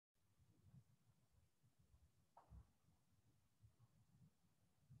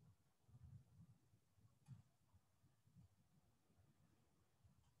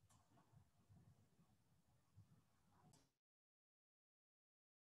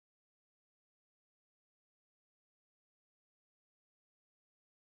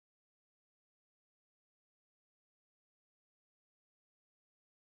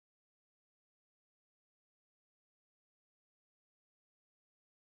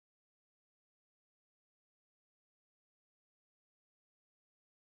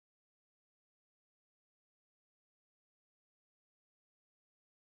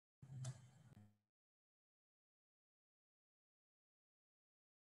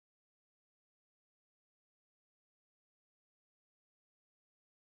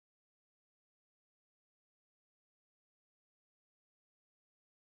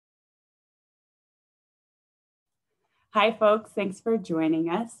Hi, folks. Thanks for joining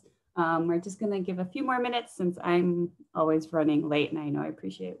us. We're just going to give a few more minutes since I'm always running late, and I know I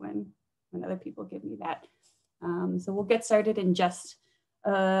appreciate when other people give me that. So we'll get started in just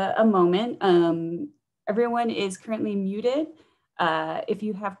a moment. Everyone is currently muted. If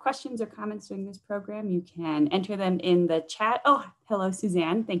you have questions or comments during this program, you can enter them in the chat. Oh, hello,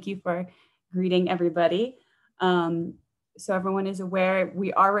 Suzanne. Thank you for greeting everybody. So everyone is aware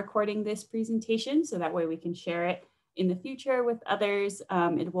we are recording this presentation, so that way we can share it in the future with others.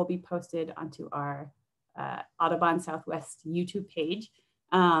 It will be posted onto our Audubon Southwest YouTube page.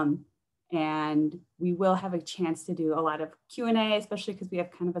 And we will have a chance to do a lot of Q&A, especially because we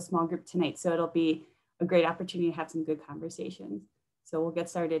have kind of a small group tonight. So it'll be a great opportunity to have some good conversations. So we'll get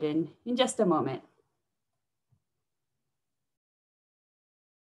started in just a moment.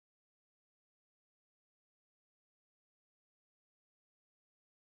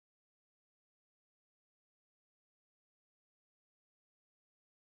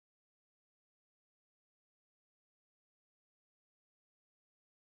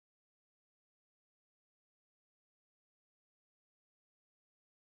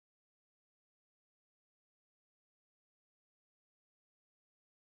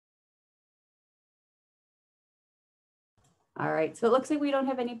 All right, so it looks like we don't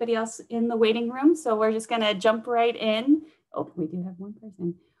have anybody else in the waiting room, so we're just gonna jump right in. Oh, we do have one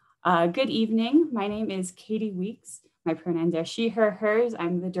person. Good evening, my name is Katie Weeks. My pronouns are she, her, hers.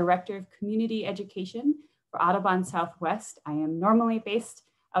 I'm the Director of Community Education for Audubon Southwest. I am normally based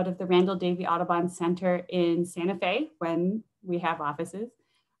out of the Randall Davey Audubon Center in Santa Fe when we have offices.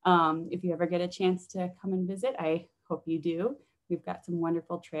 If you ever get a chance to come and visit, I hope you do. We've got some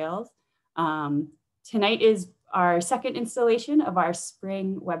wonderful trails. Tonight is our second installation of our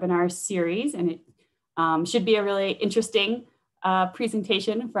spring webinar series, and it should be a really interesting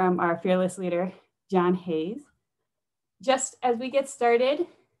presentation from our fearless leader, Jon Hayes. Just as we get started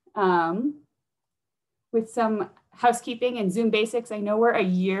with some housekeeping and Zoom basics, I know we're a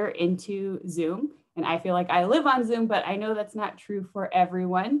year into Zoom, and I feel like I live on Zoom, but I know that's not true for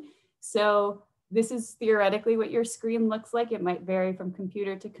everyone. So this is theoretically what your screen looks like. It might vary from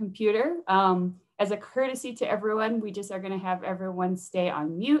computer to computer. As a courtesy to everyone, we just are going to have everyone stay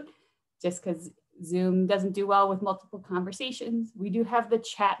on mute just because Zoom doesn't do well with multiple conversations. We do have the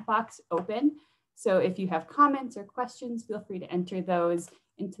chat box open. So if you have comments or questions, feel free to enter those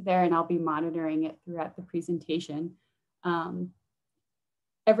into there and I'll be monitoring it throughout the presentation.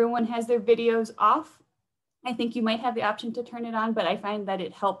 Everyone has their videos off. I think you might have the option to turn it on, but I find that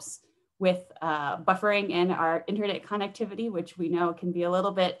it helps with buffering and our internet connectivity, which we know can be a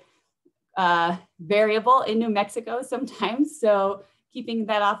little bit variable in New Mexico sometimes. So keeping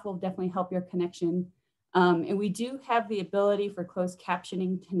that off will definitely help your connection. And we do have the ability for closed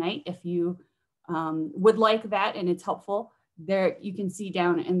captioning tonight. If you would like that and it's helpful, there you can see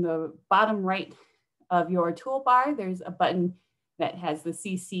down in the bottom right of your toolbar, there's a button that has the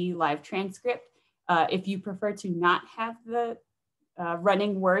CC live transcript. If you prefer to not have the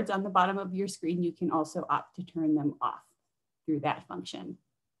running words on the bottom of your screen, you can also opt to turn them off through that function.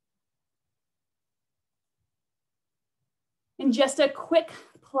 And just a quick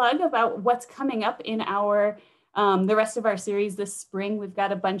plug about what's coming up in our the rest of our series this spring. We've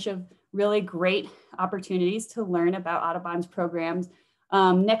got a bunch of really great opportunities to learn about Audubon's programs.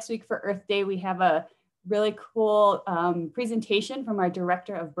 Next week for Earth Day, we have a really cool presentation from our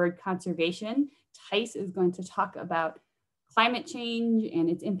Director of Bird Conservation. Tice is going to talk about climate change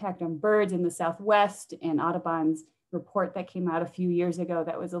and its impact on birds in the Southwest, and Audubon's report that came out a few years ago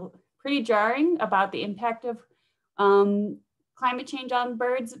that was pretty jarring about the impact of climate change on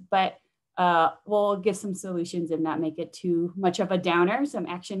birds, but we'll give some solutions and not make it too much of a downer, some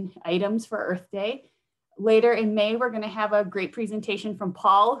action items for Earth Day. Later in May, we're going to have a great presentation from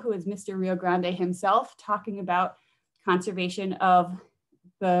Paul, who is Mr. Rio Grande himself, talking about conservation of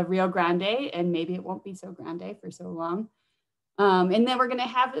the Rio Grande, and maybe it won't be so grande for so long. And then we're going to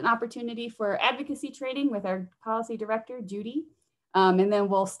have an opportunity for advocacy training with our policy director, Judy. And then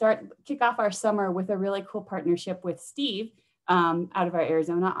we'll kick off our summer with a really cool partnership with Steve out of our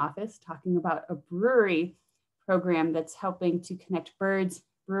Arizona office, talking about a brewery program that's helping to connect birds,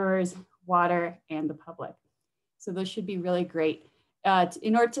 brewers, water, and the public. So those should be really great.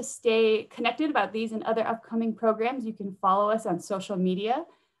 In order to stay connected about these and other upcoming programs, you can follow us on social media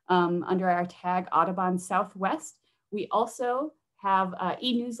under our tag Audubon Southwest. We also have an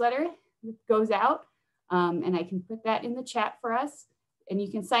e-newsletter that goes out, and I can put that in the chat for us. And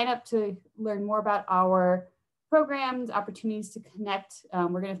you can sign up to learn more about our programs, opportunities to connect.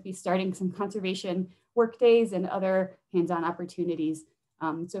 We're going to be starting some conservation work days and other hands-on opportunities.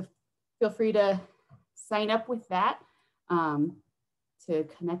 So feel free to sign up with that. to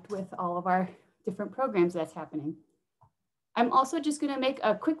connect with all of our different programs that's happening. I'm also just going to make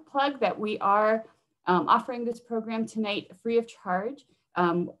a quick plug that we are offering this program tonight free of charge.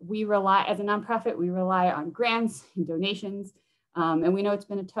 We rely, as a nonprofit, we rely on grants and donations, and we know it's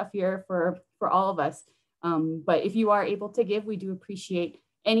been a tough year for all of us. But if you are able to give, we do appreciate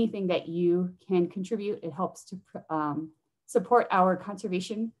anything that you can contribute. It helps to support our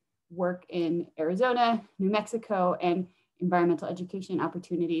conservation work in Arizona, New Mexico, and environmental education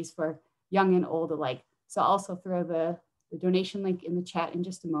opportunities for young and old alike. So I'll also throw the donation link in the chat in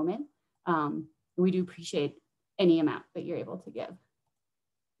just a moment. We do appreciate any amount that you're able to give.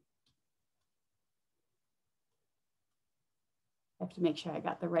 I have to make sure I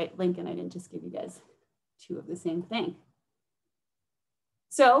got the right link and I didn't just give you guys two of the same thing.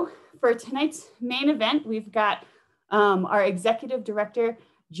 So for tonight's main event, we've got our Executive Director,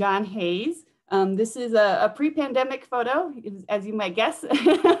 Jon Hayes. This is a pre-pandemic photo, as you might guess. Looks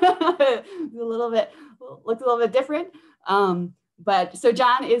a little bit different. But so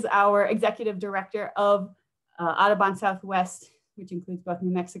Jon is our Executive Director of Audubon Southwest, which includes both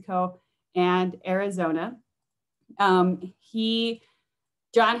New Mexico and Arizona. Jon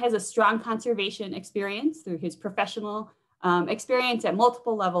has a strong conservation experience through his professional experience at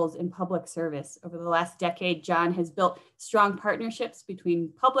multiple levels in public service. Over the last decade, Jon has built strong partnerships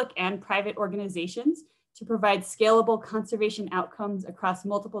between public and private organizations to provide scalable conservation outcomes across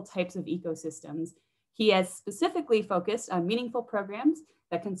multiple types of ecosystems. He has specifically focused on meaningful programs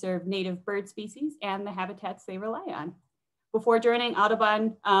that conserve native bird species and the habitats they rely on. Before joining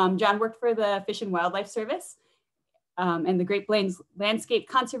Audubon, Jon worked for the Fish and Wildlife Service and the Great Plains Landscape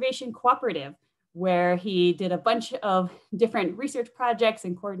Conservation Cooperative, where he did a bunch of different research projects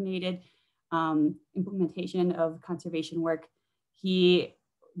and coordinated implementation of conservation work. He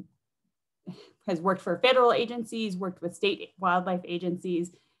has worked for federal agencies, worked with state wildlife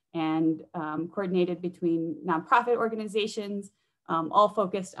agencies, and coordinated between nonprofit organizations, all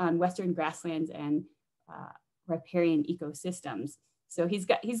focused on Western grasslands and riparian ecosystems. So he's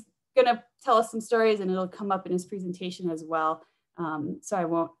gonna tell us some stories and it'll come up in his presentation as well. So I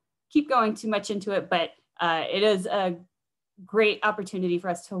won't keep going too much into it, but it is a great opportunity for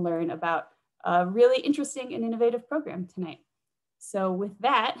us to learn about a really interesting and innovative program tonight. So with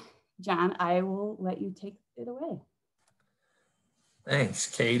that, Jon, I will let you take it away. Thanks,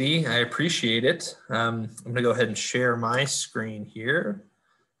 Katie. I appreciate it. I'm going to go ahead and share my screen here.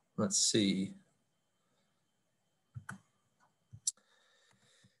 Let's see.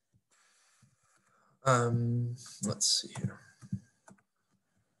 Let's see here.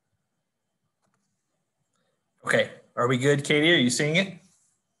 Okay, are we good, Katie? Are you seeing it?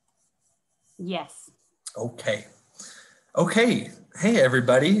 Yes. Okay. Okay. Hey,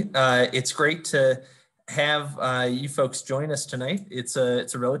 everybody. It's great to have you folks join us tonight. It's a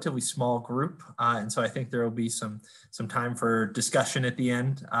relatively small group, and so I think there will be some time for discussion at the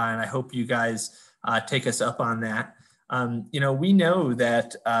end, and I hope you guys take us up on that. You know, we know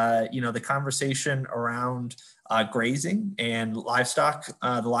that you know, the conversation around grazing and livestock,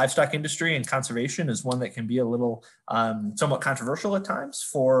 the livestock industry and conservation is one that can be a little somewhat controversial at times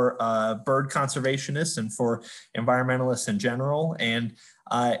for bird conservationists and for environmentalists in general. And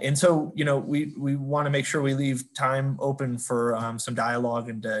so, you know, we want to make sure we leave time open for some dialogue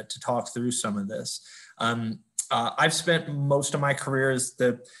and to talk through some of this. I've spent most of my career, as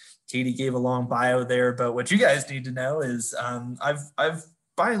Katie gave a long bio there, but what you guys need to know is I've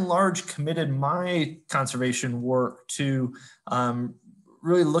by and large committed my conservation work to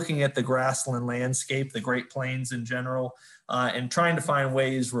really looking at the grassland landscape, the Great Plains in general, and trying to find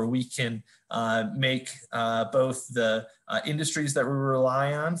ways where we can make both the industries that we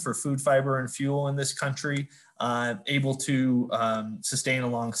rely on for food, fiber, and fuel in this country able to sustain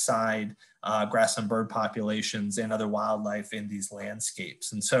alongside grassland bird populations and other wildlife in these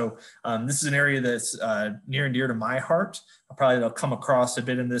landscapes. And so this is an area that's near and dear to my heart. I'll come across a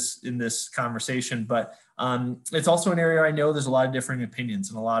bit in this conversation, but it's also an area I know there's a lot of differing opinions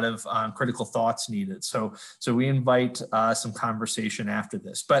and a lot of critical thoughts needed. So we invite some conversation after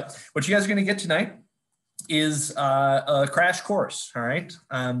this. But what you guys are going to get tonight is a crash course, all right?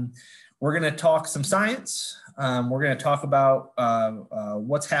 We're going to talk some science. We're going to talk about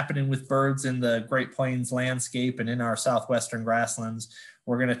what's happening with birds in the Great Plains landscape and in our southwestern grasslands.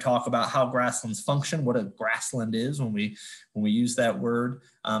 We're going to talk about how grasslands function, what a grassland is when we use that word,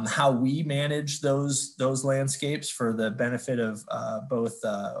 how we manage those landscapes for the benefit of both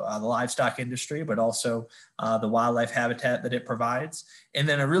the livestock industry, but also the wildlife habitat that it provides. And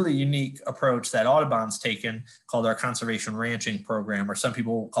then a really unique approach that Audubon's taken called our conservation ranching program, or some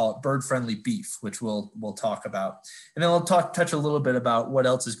people call it bird-friendly beef, which we'll talk about. And then we'll touch a little bit about what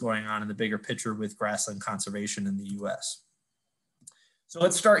else is going on in the bigger picture with grassland conservation in the US. So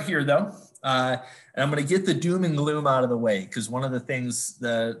let's start here though. And I'm going to get the doom and gloom out of the way, because one of the things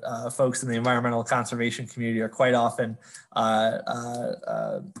that folks in the environmental conservation community are quite often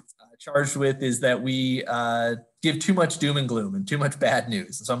charged with is that we give too much doom and gloom and too much bad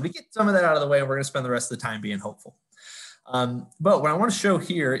news. And so I'm going to get some of that out of the way, and we're going to spend the rest of the time being hopeful. But what I want to show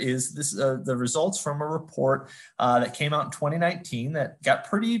here is this, the results from a report that came out in 2019 that got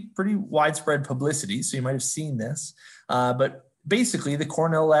pretty widespread publicity. So you might have seen this, but basically, the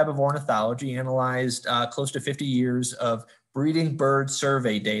Cornell Lab of Ornithology analyzed close to 50 years of breeding bird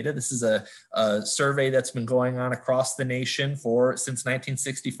survey data. This is a survey that's been going on across the nation since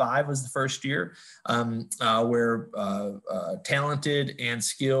 1965 was the first year, where talented and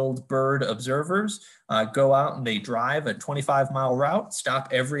skilled bird observers go out and they drive a 25-mile route, stop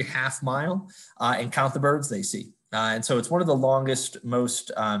every half mile, and count the birds they see. And so it's one of the longest,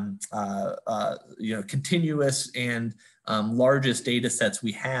 most continuous and largest data sets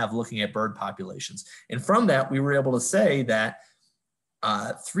we have looking at bird populations. And from that, we were able to say that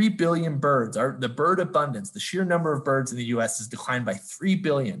 3 billion birds, the bird abundance, the sheer number of birds in the US has declined by 3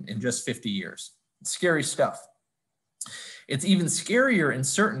 billion in just 50 years. It's scary stuff. It's even scarier in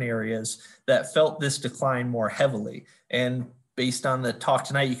certain areas that felt this decline more heavily. And based on the talk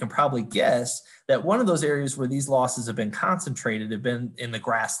tonight, you can probably guess that one of those areas where these losses have been concentrated have been in the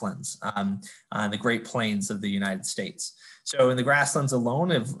grasslands, on the Great Plains of the United States. So in the grasslands alone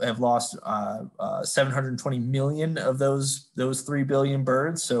have lost 720 million of those 3 billion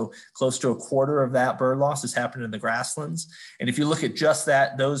birds. So close to a quarter of that bird loss has happened in the grasslands. And if you look at just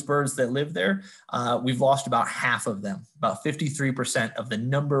those birds that live there, we've lost about half of them, about 53% of the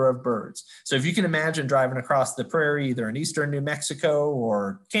number of birds. So if you can imagine driving across the prairie, either in eastern New Mexico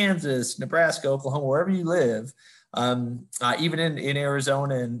or Kansas, Nebraska, Oklahoma, wherever you live, even in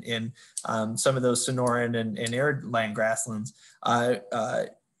Arizona and in some of those Sonoran and arid land grasslands,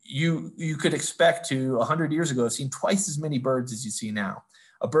 you could expect to 100 years ago have seen twice as many birds as you see now.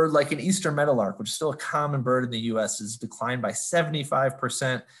 A bird like an eastern meadowlark, which is still a common bird in the US, has declined by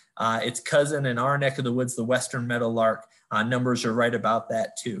 75%. Its cousin in our neck of the woods, the western meadowlark, numbers are right about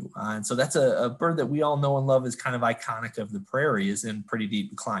that too. And so that's a bird that we all know and love, is kind of iconic of the prairie, is in pretty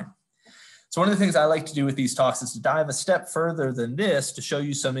deep decline. So one of the things I like to do with these talks is to dive a step further than this to show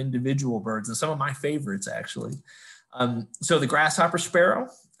you some individual birds, and some of my favorites actually. So the grasshopper sparrow,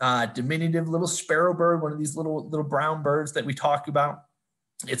 diminutive little sparrow bird, one of these little brown birds that we talk about.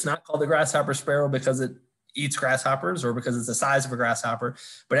 It's not called the grasshopper sparrow because it eats grasshoppers or because it's the size of a grasshopper,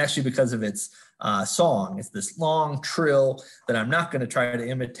 but actually because of its song. It's this long trill that I'm not going to try to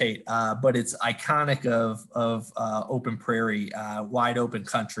imitate, but it's iconic of open prairie, wide open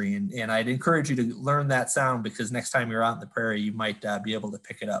country. And I'd encourage you to learn that sound, because next time you're out in the prairie, you might be able to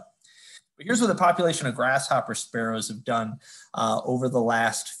pick it up. But here's what the population of grasshopper sparrows have done over the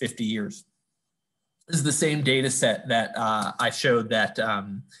last 50 years. This is the same data set that I showed that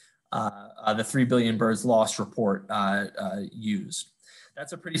the 3 billion birds lost report used.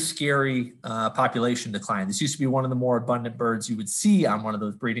 That's a pretty scary population decline. This used to be one of the more abundant birds you would see on one of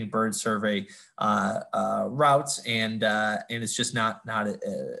those breeding bird survey routes, and it's just not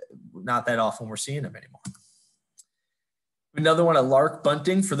that often we're seeing them anymore. Another one, a lark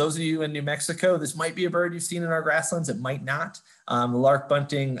bunting. For those of you in New Mexico, this might be a bird you've seen in our grasslands. It might not. The lark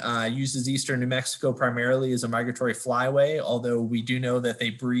bunting uses eastern New Mexico primarily as a migratory flyway, although we do know that they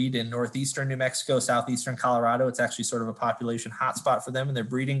breed in northeastern New Mexico, southeastern Colorado. It's actually sort of a population hotspot for them in their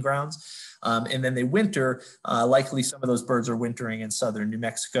breeding grounds. And then they winter, likely some of those birds are wintering in southern New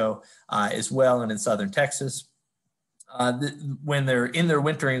Mexico as well, and in southern Texas. When they're in their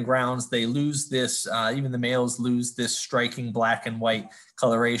wintering grounds, they lose this, even the males lose this striking black and white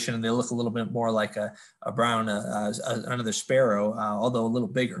coloration, and they look a little bit more like a brown, another sparrow, although a little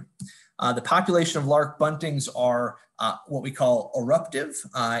bigger. The population of lark buntings are what we call eruptive,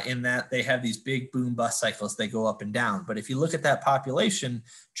 in that they have these big boom bust cycles. They go up and down. But if you look at that population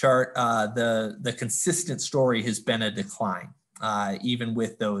chart, the consistent story has been a decline, even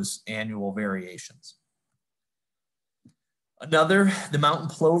with those annual variations. Another, the mountain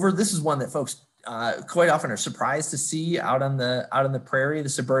plover. This is one that folks quite often are surprised to see out on the prairie.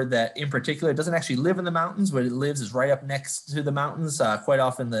 This is a bird that in particular doesn't actually live in the mountains, but it lives is right up next to the mountains. Quite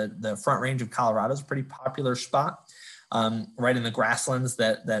often the Front Range of Colorado is a pretty popular spot, right in the grasslands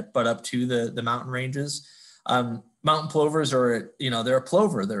that butt up to the mountain ranges. Mountain plovers are, they're a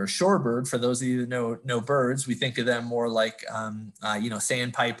plover. They're a shorebird. For those of you that know birds, we think of them more like,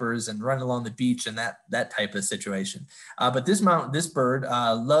 sandpipers and running along the beach and that type of situation. But this bird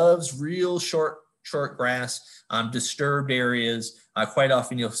loves real short grass, disturbed areas. Quite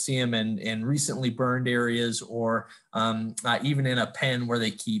often you'll see them in recently burned areas or even in a pen where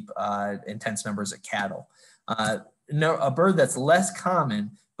they keep intense numbers of cattle. A bird that's less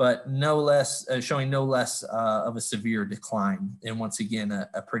common, but showing no less of a severe decline. And once again,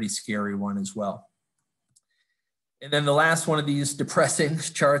 a pretty scary one as well. And then the last one of these depressing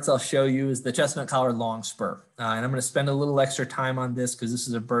charts I'll show you is the chestnut-collared longspur. And I'm going to spend a little extra time on this because this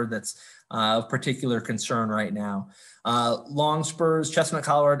is a bird that's of particular concern right now. Longspurs,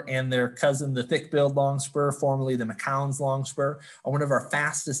 chestnut-collared, and their cousin, the thick-billed longspur, formerly the McCown's longspur, are one of our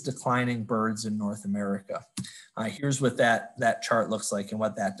fastest declining birds in North America. Here's what that chart looks like and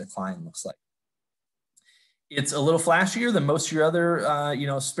what that decline looks like. It's a little flashier than most of your other,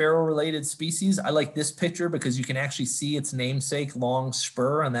 sparrow-related species. I like this picture because you can actually see its namesake long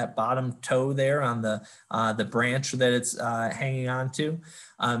spur on that bottom toe there on the branch that it's hanging on to.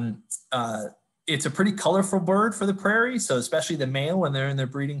 It's a pretty colorful bird for the prairie. So especially the male, when they're in their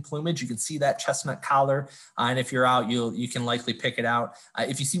breeding plumage, you can see that chestnut collar. And if you're out, you can likely pick it out.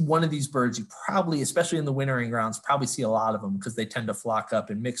 If you see one of these birds, you probably, especially in the wintering grounds, probably see a lot of them because they tend to flock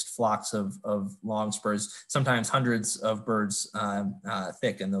up in mixed flocks of longspurs, sometimes hundreds of birds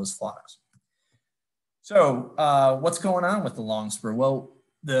thick in those flocks. So what's going on with the longspur? Well,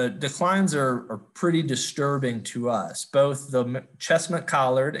 the declines are pretty disturbing to us. Both the chestnut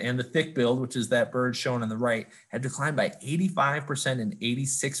collared and the thick-billed, which is that bird shown on the right, have declined by 85% and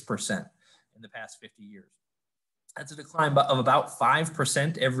 86% in the past 50 years. That's a decline of about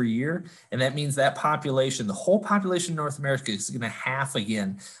 5% every year. And that means that population, the whole population in North America, is going to half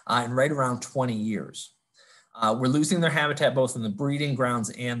again in right around 20 years. We're losing their habitat both in the breeding grounds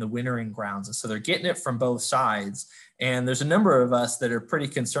and the wintering grounds. And so they're getting it from both sides. And there's a number of us that are pretty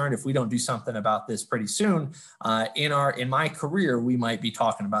concerned if we don't do something about this pretty soon. In my career, we might be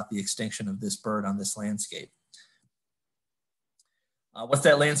talking about the extinction of this bird on this landscape. What's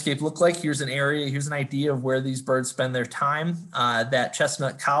that landscape look like? Here's an area, here's an idea of where these birds spend their time. That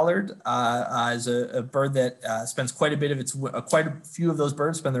chestnut collared is a bird that spends quite a bit of quite a few of those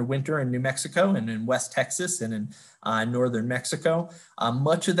birds spend their winter in New Mexico and in West Texas and in northern Mexico.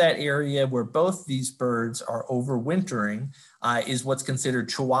 Much of that area where both these birds are overwintering is what's considered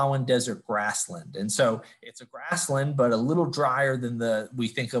Chihuahuan desert grassland. And so it's a grassland, but a little drier than we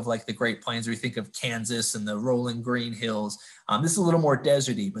think of like the Great Plains, or we think of Kansas and the rolling green hills. This is a little more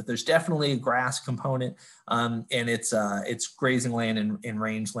deserty, but there's definitely a grass component, and it's grazing land and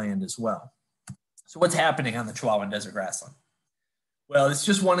rangeland as well. So what's happening on the Chihuahuan desert grassland? Well, it's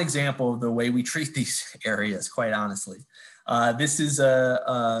just one example of the way we treat these areas, quite honestly. This is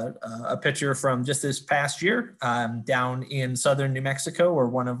a picture from just this past year down in southern New Mexico, where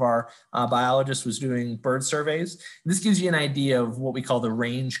one of our biologists was doing bird surveys. This gives you an idea of what we call the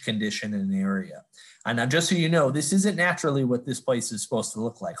range condition in an area. And now, just so you know, this isn't naturally what this place is supposed to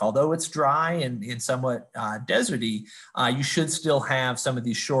look like. Although it's dry and somewhat deserty, you should still have some of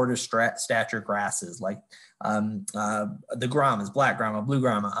these shorter stature grasses like the grommas, black gromma, blue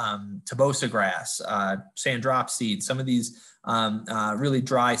gromma, tobosa grass, sand drop seed, some of these really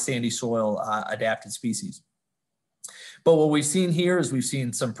dry, sandy soil adapted species. But what we've seen here is we've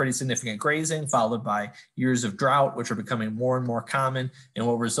seen some pretty significant grazing followed by years of drought, which are becoming more and more common. And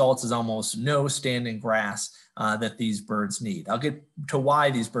what results is almost no standing grass that these birds need. I'll get to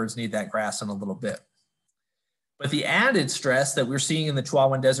why these birds need that grass in a little bit. But the added stress that we're seeing in the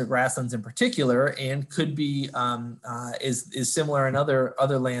Chihuahuan desert grasslands in particular, and could be is similar in other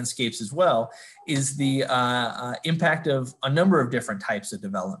landscapes as well, is the impact of a number of different types of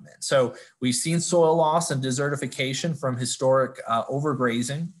development. So we've seen soil loss and desertification from historic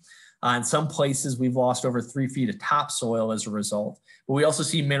overgrazing. In some places, we've lost over 3 feet of topsoil as a result. But we also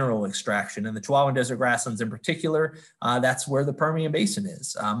see mineral extraction. In the Chihuahuan desert grasslands in particular, that's where the Permian Basin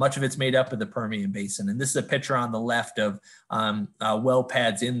is. Much of it's made up of the Permian Basin. And this is a picture on the left of well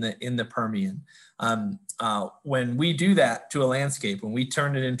pads in the Permian. When we do that to a landscape, when we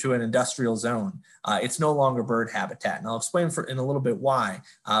turn it into an industrial zone, it's no longer bird habitat. And I'll explain in a little bit why,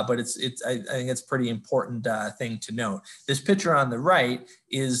 but I think it's a pretty important thing to note. This picture on the right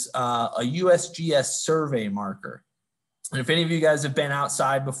is a USGS survey marker. And if any of you guys have been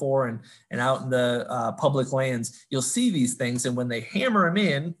outside before and out in the public lands, you'll see these things. And when they hammer them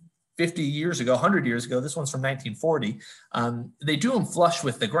in 50 years ago, 100 years ago, this one's from 1940, they do them flush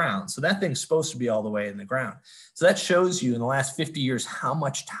with the ground. So that thing's supposed to be all the way in the ground. So that shows you in the last 50 years how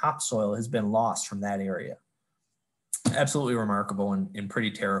much topsoil has been lost from that area. Absolutely remarkable and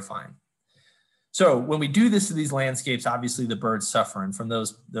pretty terrifying. So when we do this to these landscapes, obviously the birds suffer, and from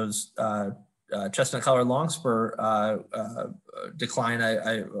those chestnut-colored longspur decline,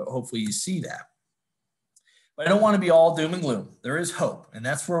 I hopefully you see that. But I don't want to be all doom and gloom. There is hope, and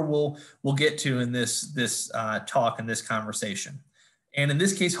that's where we'll get to in this talk and this conversation. And in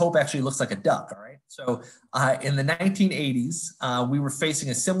this case, hope actually looks like a duck. All right. So in the 1980s, we were facing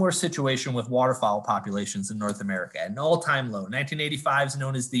a similar situation with waterfowl populations in North America at an all-time low. 1985 is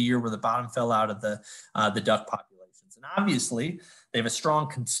known as the year where the bottom fell out of the duck populations, and obviously they have a strong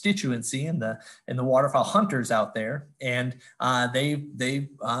constituency in the waterfowl hunters out there, and they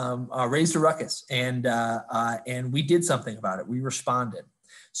raised a ruckus, and we did something about it. We responded.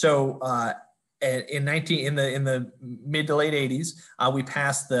 So in the mid to late 80s, we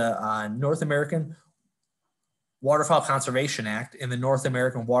passed the North American Waterfowl Conservation Act and the North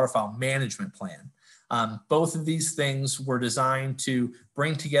American Waterfowl Management Plan. Both of these things were designed to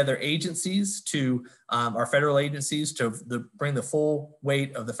bring together agencies to our federal agencies to bring the full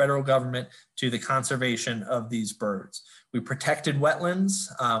weight of the federal government to the conservation of these birds. We protected wetlands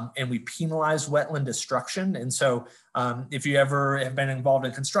and we penalized wetland destruction. And so if you ever have been involved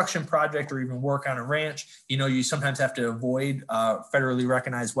in a construction project or even work on a ranch, you know, you sometimes have to avoid federally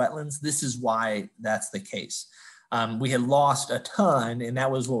recognized wetlands. This is why that's the case. We had lost a ton, and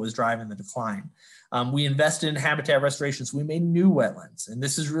that was what was driving the decline. We invested in habitat restoration, so we made new wetlands. And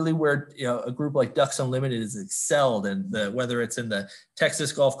this is really where, you know, a group like Ducks Unlimited has excelled, and whether it's in the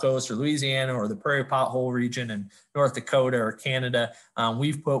Texas Gulf Coast or Louisiana or the Prairie Pothole region in North Dakota or Canada,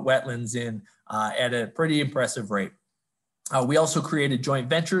 we've put wetlands in at a pretty impressive rate. We also created joint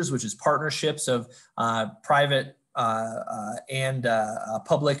ventures, which is partnerships of private and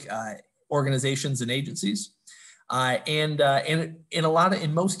public organizations and agencies. And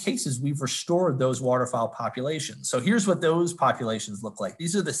in most cases, we've restored those waterfowl populations. So here's what those populations look like.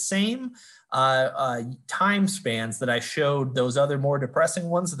 These are the same time spans that I showed those other more depressing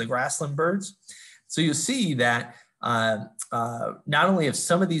ones of the grassland birds. So you see that not only have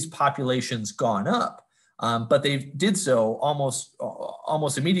some of these populations gone up, but they did so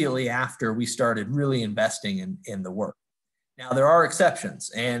almost immediately after we started really investing in the work. Now, there are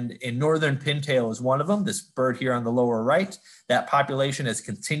exceptions, and in northern pintail is one of them, this bird here on the lower right. That population has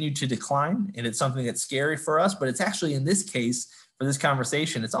continued to decline, and it's something that's scary for us, but it's actually, in this case, for this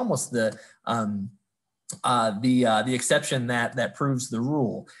conversation, it's almost the exception that proves the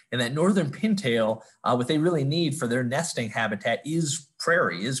rule. And that northern pintail, what they really need for their nesting habitat is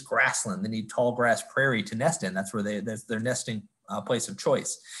prairie, is grassland. They need tall grass prairie to nest in. That's where that's their nesting place of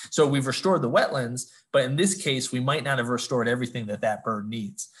choice. So we've restored the wetlands, but in this case, we might not have restored everything that bird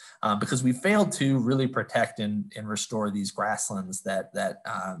needs because we failed to really protect and restore these grasslands that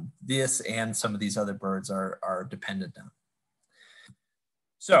this and some of these other birds are dependent on.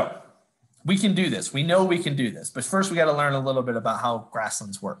 So we can do this. We know we can do this, but first we got to learn a little bit about how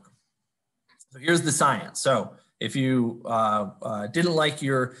grasslands work. So here's the science. So if you didn't like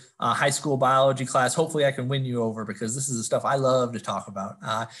your high school biology class, hopefully I can win you over because this is the stuff I love to talk about.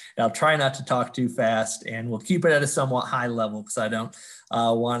 I'll try not to talk too fast, and we'll keep it at a somewhat high level because I don't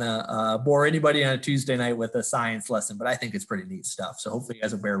want to bore anybody on a Tuesday night with a science lesson, but I think it's pretty neat stuff. So hopefully you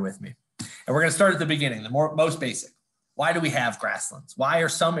guys will bear with me. And we're going to start at the beginning, the most basic. Why do we have grasslands? Why are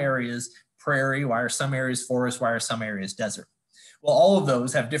some areas prairie? Why are some areas forest? Why are some areas desert? Well, all of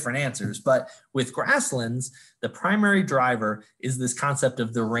those have different answers, but with grasslands, the primary driver is this concept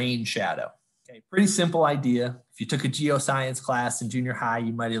of the rain shadow. Okay, pretty simple idea. If you took a geoscience class in junior high,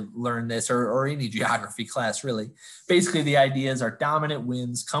 you might have learned this, or any geography class, really. Basically, the idea is our dominant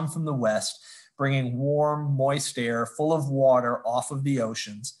winds come from the west, bringing warm, moist air full of water off of the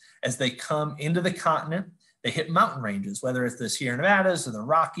oceans. As they come into the continent, they hit mountain ranges, whether it's the Sierra Nevadas or the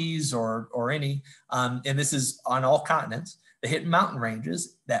Rockies or any, and this is on all continents. They hit mountain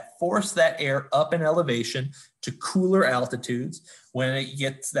ranges that force that air up in elevation to cooler altitudes. When it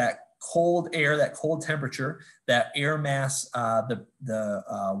gets that cold air, that cold temperature, that air mass, the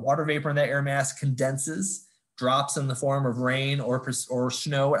water vapor in that air mass condenses, drops in the form of rain or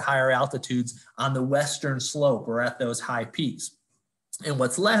snow at higher altitudes on the western slope or at those high peaks. And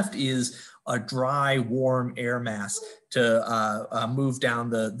what's left is a dry, warm air mass to move down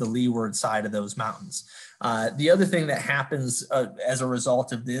the leeward side of those mountains. The other thing that happens as a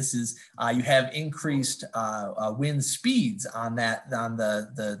result of this is you have increased wind speeds on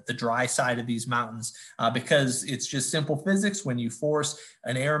the dry side of these mountains because it's just simple physics. When you force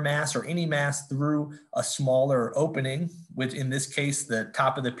an air mass or any mass through a smaller opening, which in this case, the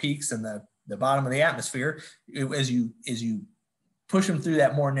top of the peaks and the bottom of the atmosphere, as you push them through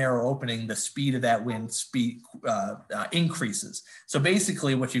that more narrow opening, the speed of that wind increases. So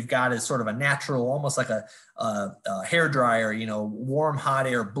basically what you've got is sort of a natural, almost like a hair dryer, warm, hot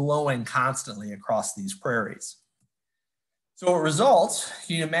air blowing constantly across these prairies. So it results,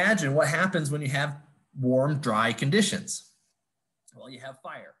 can you imagine what happens when you have warm, dry conditions? Well, you have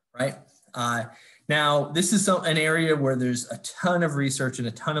fire, right? Now, this is an area where there's a ton of research and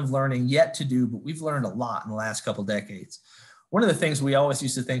a ton of learning yet to do, but we've learned a lot in the last couple decades. One of the things we always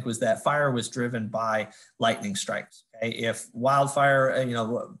used to think was that fire was driven by lightning strikes. Okay? If wildfire,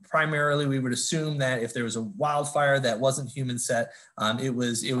 primarily we would assume that if there was a wildfire that wasn't human set, it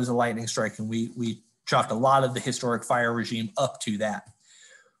was a lightning strike, and we chalked a lot of the historic fire regime up to that.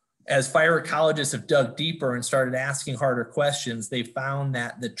 As fire ecologists have dug deeper and started asking harder questions, they found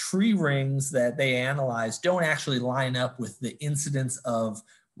that the tree rings that they analyzed don't actually line up with the incidence of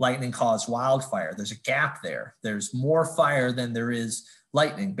lightning-caused wildfire. There's a gap there. There's more fire than there is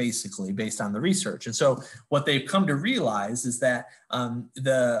lightning, basically, based on the research. And so what they've come to realize is that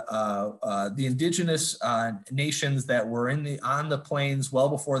the indigenous nations that were on the plains well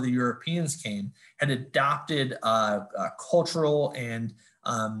before the Europeans came had adopted cultural and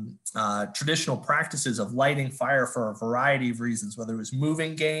traditional practices of lighting fire for a variety of reasons, whether it was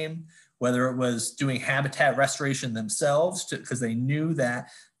moving game, whether it was doing habitat restoration themselves, because they knew that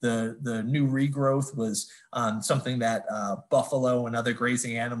the new regrowth was something that buffalo and other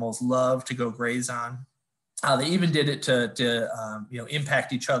grazing animals love to go graze on. They even did it to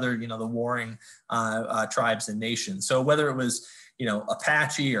impact each other, the warring tribes and nations. So whether it was,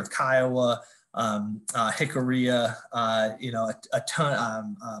 Apache or Kiowa, Jicarilla, a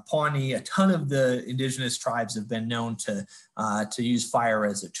ton, Pawnee, a ton of the indigenous tribes have been known to use fire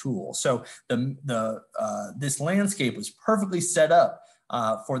as a tool. So this landscape was perfectly set up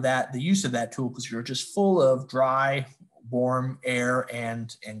for the use of that tool, because you're just full of dry, warm air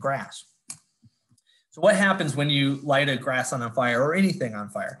and grass. So what happens when you light a grassland on fire or anything on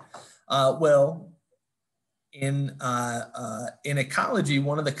fire? In ecology,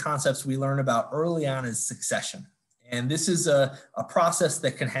 one of the concepts we learn about early on is succession. And this is a process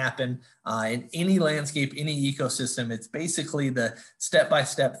that can happen in any landscape, any ecosystem. It's basically the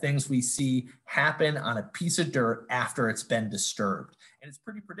step-by-step things we see happen on a piece of dirt after it's been disturbed. And it's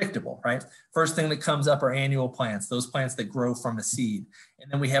pretty predictable, right? First thing that comes up are annual plants, those plants that grow from a seed.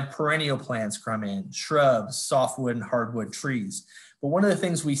 And then we have perennial plants come in, shrubs, softwood and hardwood trees. But one of the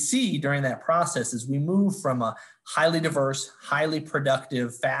things we see during that process is we move from a highly diverse, highly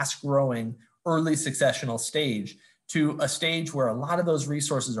productive, fast-growing, early successional stage to a stage where a lot of those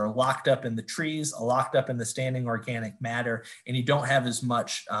resources are locked up in the trees, locked up in the standing organic matter, and you don't have as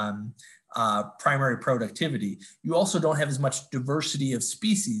much primary productivity. You also don't have as much diversity of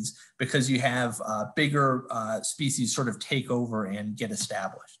species because you have bigger species sort of take over and get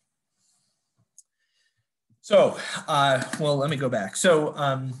established. So, well, let me go back. So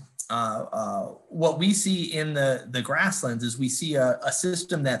what we see in the grasslands is we see a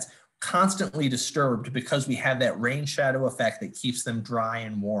system that's constantly disturbed because we have that rain shadow effect that keeps them dry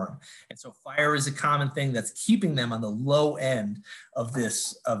and warm. And so fire is a common thing that's keeping them on the low end of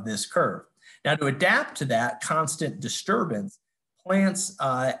this curve. Now, to adapt to that constant disturbance, plants,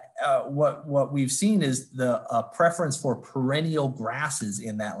 what we've seen is the preference for perennial grasses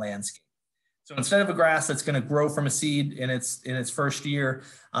in that landscape. So instead of a grass that's going to grow from a seed in its first year,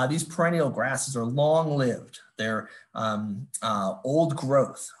 these perennial grasses are long-lived. They're old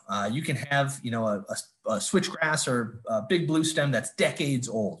growth. You can have, a switchgrass or a big blue stem that's decades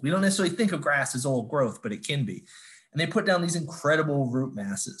old. We don't necessarily think of grass as old growth, but it can be. And they put down these incredible root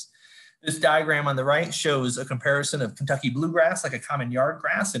masses. This diagram on the right shows a comparison of Kentucky bluegrass, like a common yard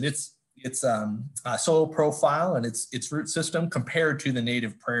grass, and its soil profile and its root system compared to the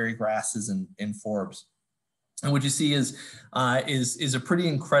native prairie grasses and forbs. And what you see is a pretty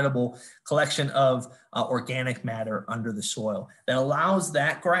incredible collection of organic matter under the soil that allows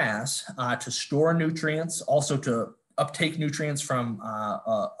that grass to store nutrients, also to uptake nutrients from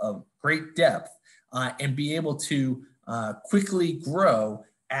a great depth, and be able to quickly grow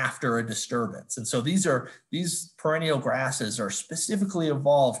after a disturbance. And so these perennial grasses are specifically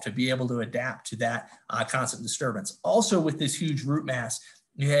evolved to be able to adapt to that constant disturbance. Also, with this huge root mass,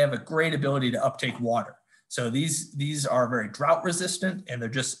 you have a great ability to uptake water. So these are very drought resistant, and they're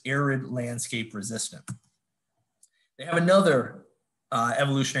just arid landscape resistant. They have another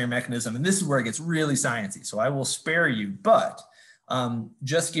evolutionary mechanism, and this is where it gets really sciencey, so I will spare you, but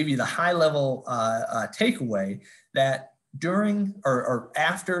just give you the high level takeaway that during or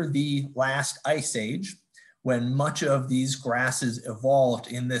after the last ice age, when much of these grasses evolved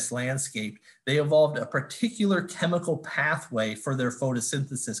in this landscape, they evolved a particular chemical pathway for their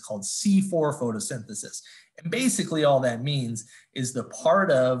photosynthesis called C4 photosynthesis. And basically all that means is the part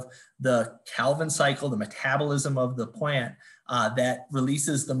of the Calvin cycle, the metabolism of the plant that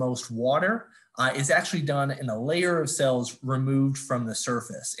releases the most water is actually done in a layer of cells removed from the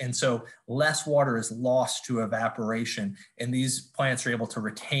surface. And so less water is lost to evaporation, and these plants are able to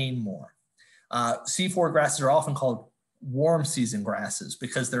retain more. C4 grasses are often called warm season grasses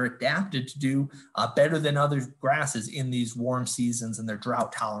because they're adapted to do better than other grasses in these warm seasons, and they're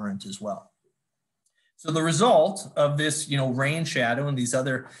drought tolerant as well. So the result of this, rain shadow and these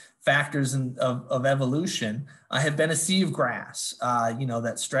other factors of evolution have been a sea of grass,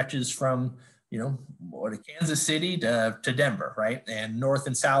 that stretches from, Kansas City to Denver, right? And north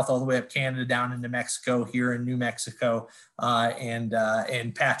and south, all the way up Canada, down into Mexico, here in New Mexico, and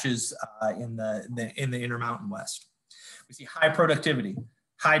patches in the Intermountain West. We see high productivity,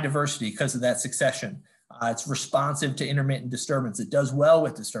 high diversity because of that succession. It's responsive to intermittent disturbance. It does well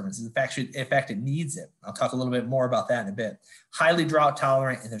with disturbances. In fact, it needs it. I'll talk a little bit more about that in a bit. Highly drought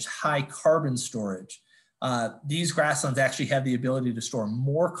tolerant, and there's high carbon storage. These grasslands actually have the ability to store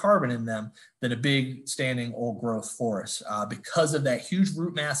more carbon in them than a big standing old growth forest because of that huge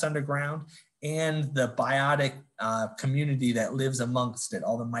root mass underground and the biotic community that lives amongst it,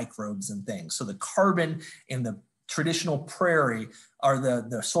 all the microbes and things. So the carbon in the traditional prairie, or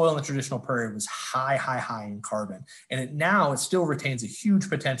the soil in the traditional prairie, was high in carbon. And now it still retains a huge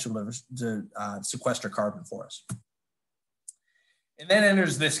potential to sequester carbon for us. And then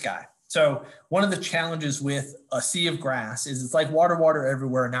enters this guy. So one of the challenges with a sea of grass is it's like water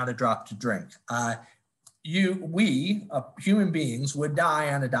everywhere, not a drop to drink. We human beings would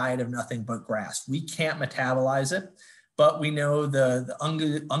die on a diet of nothing but grass. We can't metabolize it, but we know the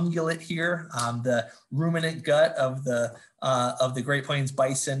ungulate here, the ruminant gut of the Great Plains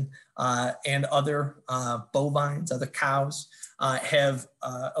bison and other bovines, other cows, have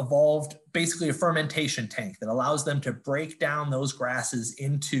evolved basically a fermentation tank that allows them to break down those grasses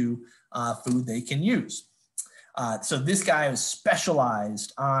into food they can use. So this guy was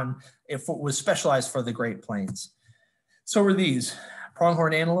specialized for the Great Plains. So were these.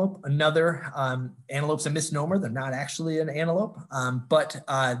 Pronghorn antelope, another antelope's a misnomer. They're not actually an antelope, but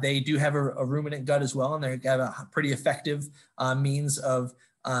they do have a ruminant gut as well, and they have a pretty effective means of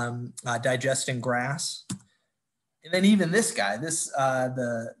digesting grass. And then even this guy,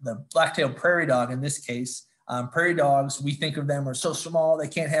 the black-tailed prairie dog in this case, prairie dogs, we think of them are so small they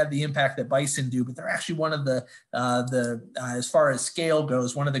can't have the impact that bison do, but they're actually one of the as far as scale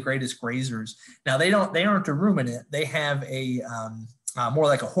goes, one of the greatest grazers. Now they aren't a ruminant. They have a more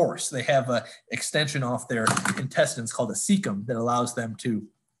like a horse. They have an extension off their intestines called a cecum that allows them to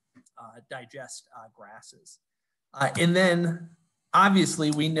digest grasses. And then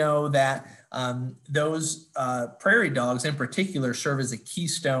obviously we know that those prairie dogs in particular serve as a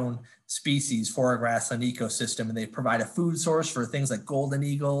keystone species for our grassland ecosystem, and they provide a food source for things like golden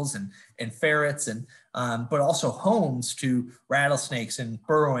eagles and ferrets, and but also homes to rattlesnakes and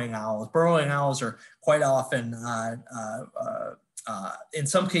burrowing owls. Burrowing owls are quite often in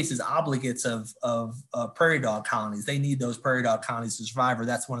some cases obligates of prairie dog colonies. They need those prairie dog colonies to survive, or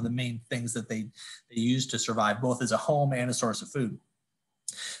that's one of the main things that they use to survive, both as a home and a source of food.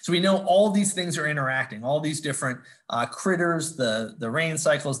 So we know all these things are interacting, all these different critters, the rain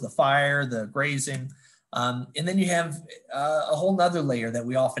cycles, the fire, the grazing. And then you have a whole nother layer that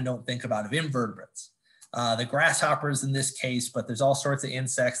we often don't think about of invertebrates. The grasshoppers in this case, but there's all sorts of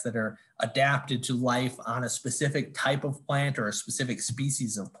insects that are adapted to life on a specific type of plant or a specific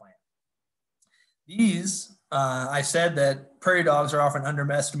species of plant. These, I said that prairie dogs are often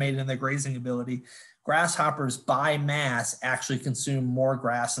underestimated in their grazing ability. Grasshoppers by mass actually consume more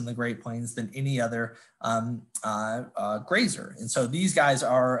grass in the Great Plains than any other grazer. And so these guys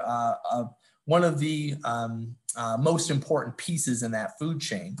are one of the most important pieces in that food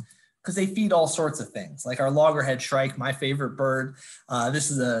chain, because they feed all sorts of things, like our loggerhead shrike, my favorite bird. This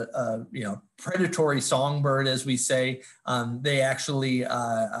is a predatory songbird, as we say. They actually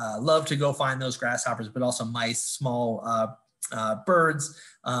love to go find those grasshoppers, but also mice, small birds,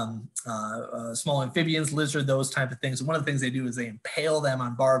 small amphibians, lizard, those type of things. And one of the things they do is they impale them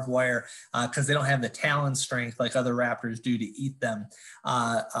on barbed wire because they don't have the talon strength like other raptors do to eat them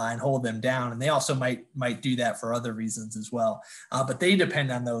and hold them down. And they also might do that for other reasons as well. But they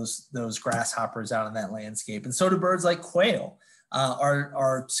depend on those grasshoppers out in that landscape. And so do birds like quail.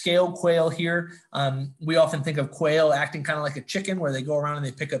 Our scaled quail here, we often think of quail acting kind of like a chicken where they go around and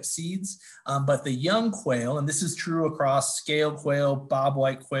they pick up seeds. But the young quail, and this is true across scaled quail,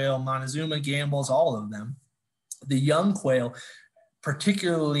 bobwhite quail, Montezuma gambles, all of them, the young quail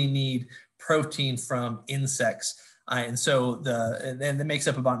particularly need protein from insects. And so and that makes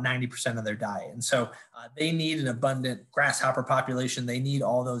up about 90% of their diet. And so they need an abundant grasshopper population. They need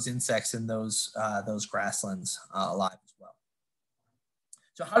all those insects in those grasslands alive as well.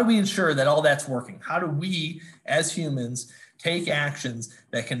 So how do we ensure that all that's working? How do we, as humans, take actions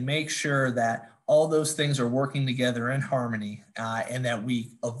that can make sure that all those things are working together in harmony and that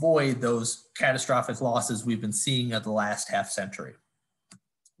we avoid those catastrophic losses we've been seeing of the last half century?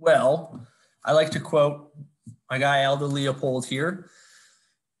 Well, I like to quote my guy Aldo Leopold here.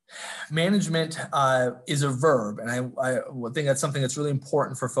 Management is a verb, and I think that's something that's really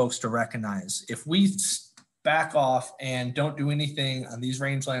important for folks to recognize. If we back off and don't do anything on these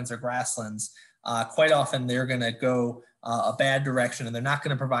rangelands or grasslands, quite often they're going to go a bad direction, and they're not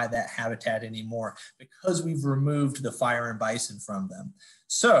going to provide that habitat anymore because we've removed the fire and bison from them.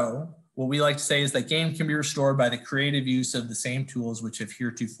 So what we like to say is that game can be restored by the creative use of the same tools which have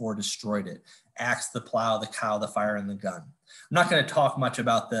heretofore destroyed it: axe, the plow, the cow, the fire, and the gun. I'm not going to talk much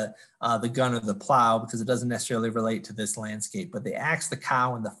about the gun or the plow because it doesn't necessarily relate to this landscape, but the axe, the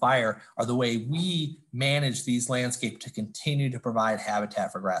cow, and the fire are the way we manage these landscapes to continue to provide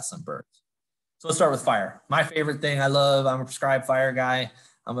habitat for grassland birds. So let's start with fire. My favorite thing, I'm a prescribed fire guy.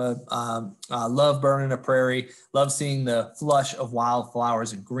 Love burning a prairie, love seeing the flush of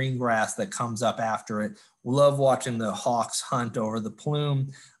wildflowers and green grass that comes up after it. Love watching the hawks hunt over the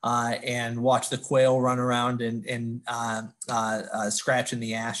plume and watch the quail run around and scratch in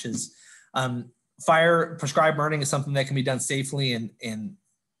the ashes. Fire prescribed burning is something that can be done safely in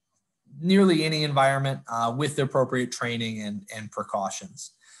nearly any environment with the appropriate training and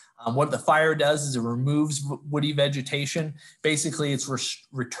precautions. What the fire does is it removes woody vegetation. Basically, it's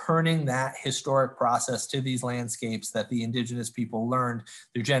returning that historic process to these landscapes that the indigenous people learned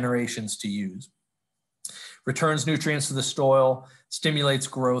through generations to use. Returns nutrients to the soil, stimulates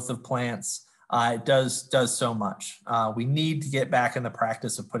growth of plants. It does so much. We need to get back in the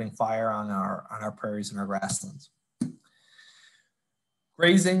practice of putting fire on our prairies and our grasslands.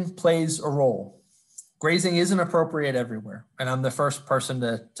 Grazing plays a role. Grazing isn't appropriate everywhere, and I'm the first person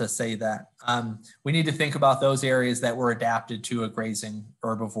to say that. We need to think about those areas that were adapted to a grazing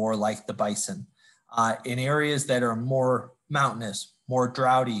herbivore like the bison. In areas that are more mountainous, more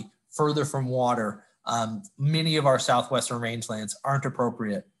droughty, further from water, many of our southwestern rangelands aren't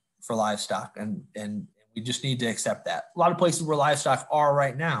appropriate for livestock, and we just need to accept that. A lot of places where livestock are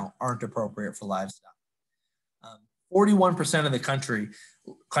right now aren't appropriate for livestock. 41% of the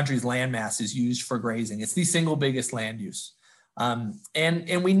country's land mass is used for grazing. It's the single biggest land use. And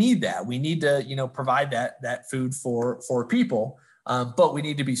we need that. We need to, provide that food for people, but we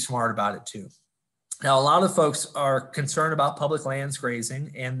need to be smart about it too. Now, a lot of folks are concerned about public lands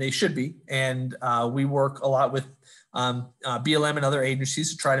grazing, and they should be. And we work a lot with BLM and other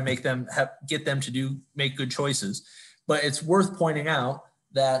agencies to try to get them to make good choices. But it's worth pointing out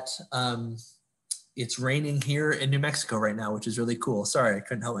that it's raining here in New Mexico right now, which is really cool. Sorry, I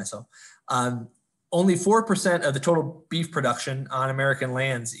couldn't help myself. Only 4% of the total beef production on American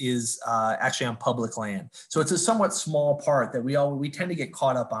lands is actually on public land. So it's a somewhat small part that we tend to get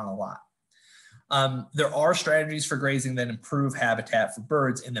caught up on a lot. There are strategies for grazing that improve habitat for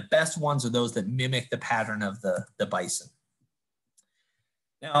birds, and the best ones are those that mimic the pattern of the bison.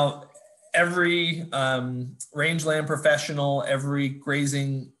 Now, every rangeland professional, every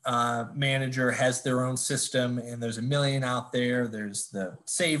grazing manager has their own system, and there's a million out there. There's the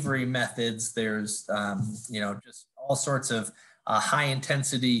savory methods. There's, just all sorts of high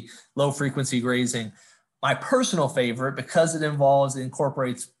intensity, low frequency grazing. My personal favorite, because it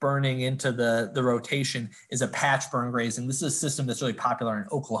incorporates burning into the rotation, is a patch burn grazing. This is a system that's really popular in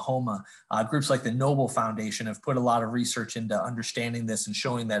Oklahoma. Groups like the Noble Foundation have put a lot of research into understanding this and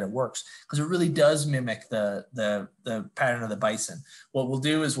showing that it works, because it really does mimic the pattern of the bison. What we'll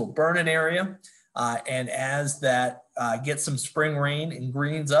do is we'll burn an area, and as that gets some spring rain and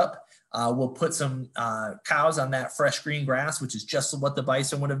greens up, we'll put some cows on that fresh green grass, which is just what the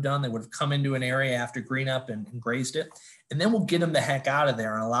bison would have done. They would have come into an area after green up and grazed it. and then we'll get them the heck out of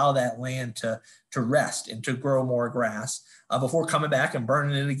there and allow that land to rest and to grow more grass before coming back and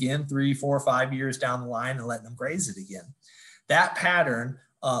burning it again 3, 4, 5 years down the line and letting them graze it again. That pattern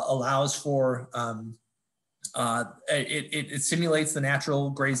allows for, it simulates the natural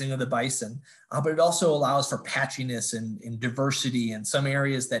grazing of the bison, but it also allows for patchiness and diversity in some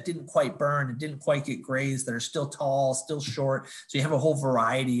areas that didn't quite burn and didn't quite get grazed, that are still tall, still short. So you have a whole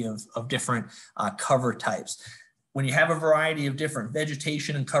variety of different cover types. When you have a variety of different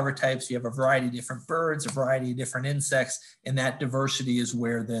vegetation and cover types, you have a variety of different birds, a variety of different insects, and that diversity is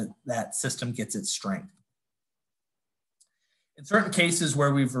where that system gets its strength. In certain cases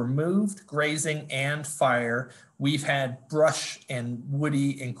where we've removed grazing and fire, we've had brush and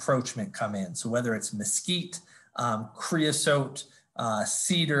woody encroachment come in. So whether it's mesquite, creosote,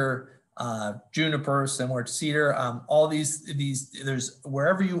 cedar, juniper, similar to cedar, all these, there's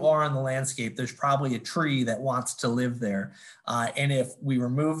wherever you are on the landscape, there's probably a tree that wants to live there. And if we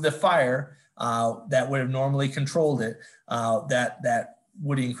remove the fire that would have normally controlled it, that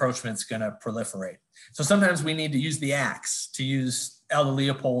woody encroachment is going to proliferate. So sometimes we need to use the axe, to use Elder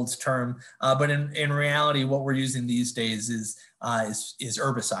Leopold's term, but in reality, what we're using these days is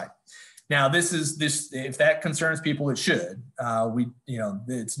herbicide. Now, if that concerns people, it should.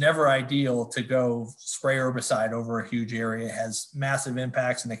 It's never ideal to go spray herbicide over a huge area. It has massive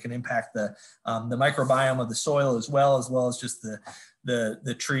impacts, and it can impact the microbiome of the soil as well as just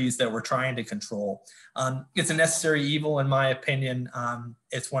the trees that we're trying to control. It's a necessary evil, in my opinion.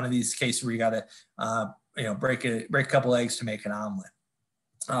 It's one of these cases where you got to break a couple eggs to make an omelet.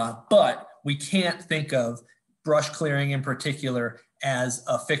 But we can't think of brush clearing in particular as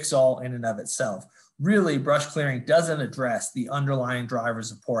a fix-all in and of itself. Really, brush clearing doesn't address the underlying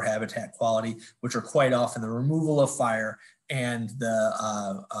drivers of poor habitat quality, which are quite often the removal of fire and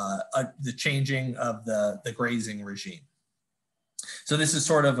the changing of the grazing regime. So this is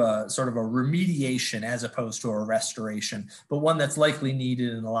sort of a remediation as opposed to a restoration, but one that's likely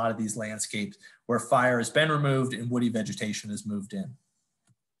needed in a lot of these landscapes where fire has been removed and woody vegetation has moved in.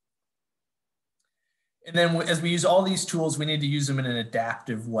 And then as we use all these tools, we need to use them in an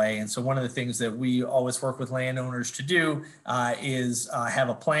adaptive way. And so one of the things that we always work with landowners to do is have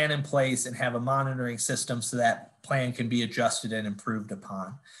a plan in place and have a monitoring system so that plan can be adjusted and improved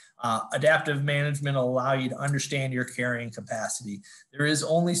upon. Adaptive management will allow you to understand your carrying capacity. There is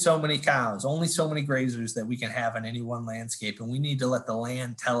only so many cows, only so many grazers that we can have on any one landscape, and we need to let the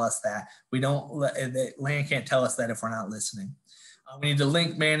land tell us that. The land can't tell us that if we're not listening. We need to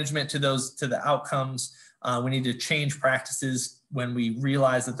link management to the outcomes. We need to change practices when we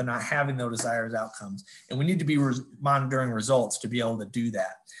realize that they're not having those desired outcomes. And we need to be monitoring results to be able to do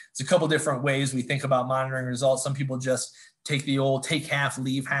that. There's a couple different ways we think about monitoring results. Some people just take the old take half,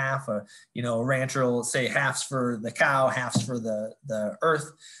 leave half. A rancher will say half's for the cow, half's for the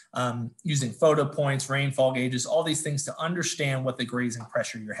earth, using photo points, rainfall gauges, all these things to understand what the grazing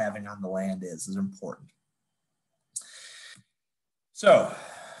pressure you're having on the land is important. So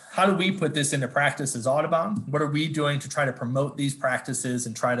how do we put this into practice as Audubon? What are we doing to try to promote these practices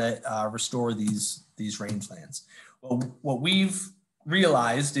and try to restore these rangelands? Well, what we've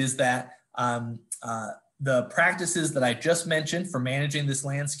realized is that the practices that I just mentioned for managing this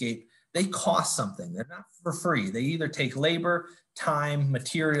landscape, they cost something. They're not for free. They either take labor, time,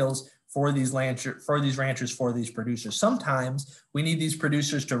 materials for these ranchers, for these producers. Sometimes we need these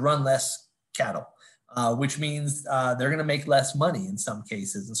producers to run less cattle. Which means they're going to make less money in some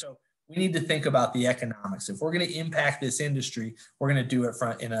cases. And so we need to think about the economics. If we're going to impact this industry, we're going to do it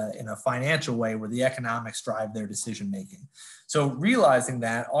in a financial way where the economics drive their decision making. So realizing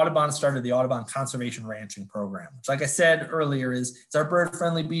that, Audubon started the Audubon Conservation Ranching program, which, like I said earlier, it's our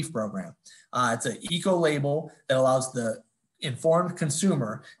bird-friendly beef program. It's an eco-label that allows the informed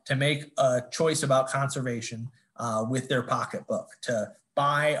consumer to make a choice about conservation with their pocketbook, to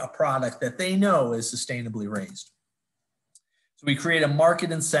buy a product that they know is sustainably raised. So we create a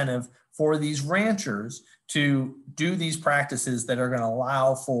market incentive for these ranchers to do these practices that are going to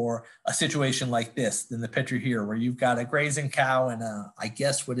allow for a situation like this in the picture here, where you've got a grazing cow and I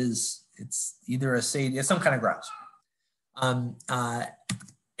guess it's either a sage, it's some kind of grouse.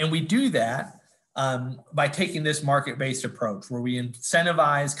 And we do that by taking this market-based approach where we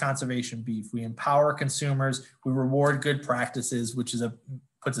incentivize conservation beef, we empower consumers, we reward good practices, which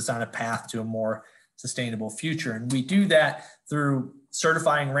puts us on a path to a more sustainable future. And we do that through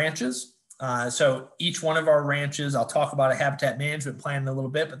certifying ranches. So each one of our ranches, I'll talk about a habitat management plan in a little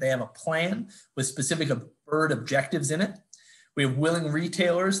bit, but they have a plan with specific bird objectives in it. We have willing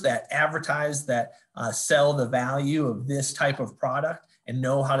retailers that advertise, that sell the value of this type of product.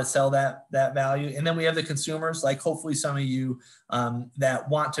 know how to sell that value. And then we have the consumers, like hopefully some of you that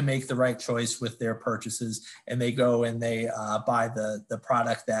want to make the right choice with their purchases, and they go and they buy the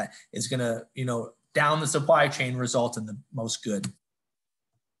product that is going to, down the supply chain result in the most good.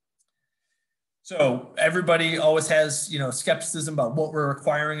 So everybody always has, skepticism about what we're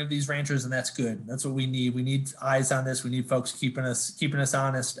requiring of these ranchers, and that's good. That's what we need. We need eyes on this. We need folks keeping us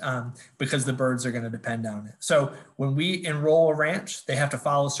honest, because the birds are going to depend on it. So when we enroll a ranch, they have to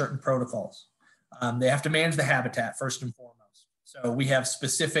follow certain protocols. They have to manage the habitat first and foremost. So we have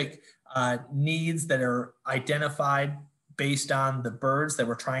specific needs that are identified based on the birds that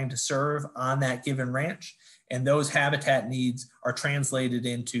we're trying to serve on that given ranch. And those habitat needs are translated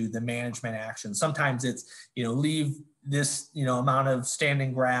into the management action. Sometimes it's, leave this, amount of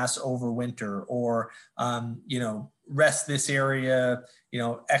standing grass over winter, or, rest this area,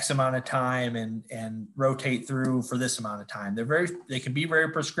 X amount of time and rotate through for this amount of time. They can be very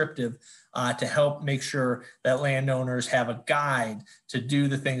prescriptive to help make sure that landowners have a guide to do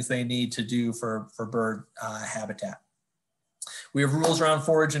the things they need to do for bird habitat. We have rules around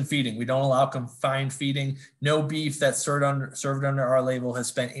forage and feeding. We don't allow confined feeding. No beef that's served under our label has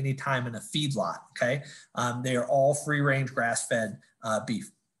spent any time in a feedlot, okay? They are all free-range grass-fed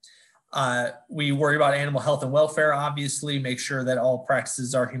beef. We worry about animal health and welfare, obviously, make sure that all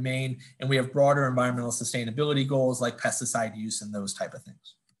practices are humane, and we have broader environmental sustainability goals like pesticide use and those type of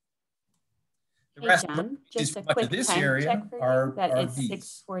things. The rest John, just a much quick of this time area check for you, that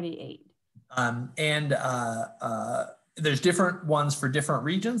it's 6:48. There's different ones for different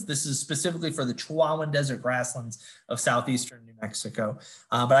regions. This is specifically for the Chihuahuan Desert grasslands of southeastern New Mexico.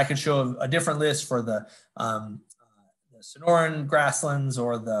 But I can show a different list for the Sonoran grasslands,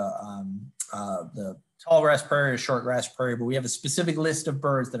 or the tall grass prairie or short grass prairie. But we have a specific list of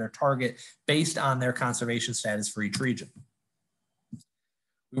birds that are target based on their conservation status for each region.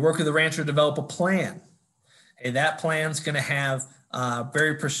 We work with the rancher to develop a plan. Okay, that plan's going to have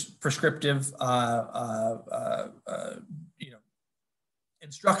very prescriptive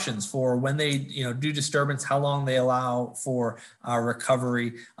instructions for when they do disturbance, how long they allow for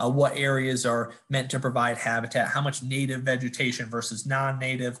recovery, what areas are meant to provide habitat, how much native vegetation versus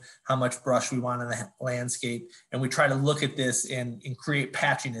non-native, how much brush we want in the landscape. And we try to look at this and create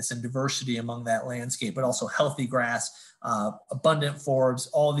patchiness and diversity among that landscape, but also healthy grass, abundant forbs,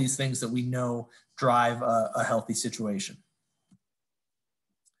 all these things that we know drive a healthy situation.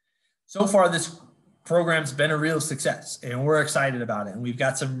 So far, this program's been a real success, and we're excited about it. And we've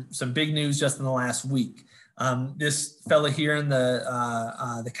got some big news just in the last week. This fella here in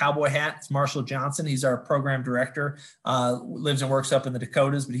the cowboy hat, it's Marshall Johnson. He's our program director, lives and works up in the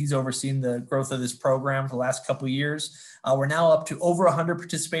Dakotas, but he's overseen the growth of this program for the last couple of years. We're now up to over 100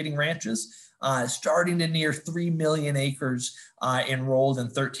 participating ranches, starting to near 3 million acres enrolled in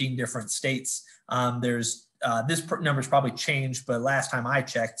 13 different states. This number's probably changed, but last time I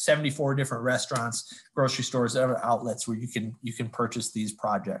checked, 74 different restaurants, grocery stores, other outlets where you can purchase these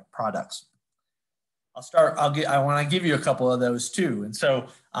products. I want to give you a couple of those too. And so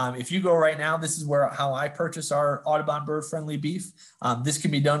if you go right now, this is how I purchase our Audubon bird-friendly beef. This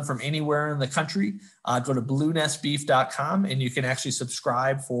can be done from anywhere in the country. Go to bluenestbeef.com and you can actually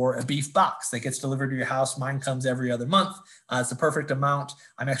subscribe for a beef box that gets delivered to your house. Mine comes every other month. It's the perfect amount.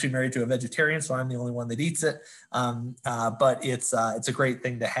 I'm actually married to a vegetarian, so I'm the only one that eats it. But it's a great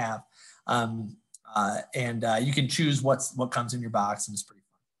thing to have. You can choose what comes in your box, and it's pretty.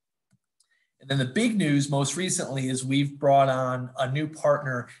 And then the big news most recently is we've brought on a new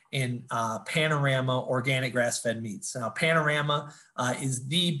partner in Panorama Organic Grass-Fed Meats. Now, Panorama is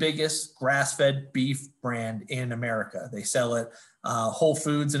the biggest grass-fed beef brand in America. They sell at Whole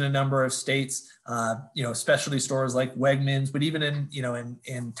Foods in a number of states, specialty stores like Wegmans, but even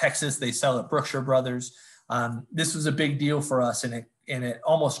in Texas, they sell at Brookshire Brothers. This was a big deal for us, and it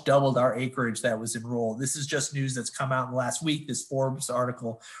almost doubled our acreage that was enrolled. This is just news that's come out in the last week. This Forbes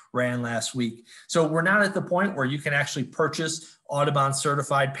article ran last week. So we're not at the point where you can actually purchase Audubon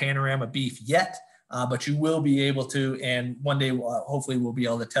certified Panorama beef yet, but you will be able to, and one day hopefully we'll be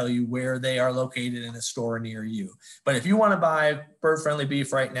able to tell you where they are located in a store near you. But if you want to buy bird-friendly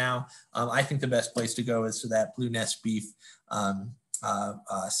beef right now, I think the best place to go is to that Blue Nest Beef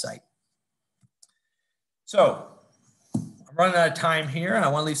site. So I'm running out of time here, and I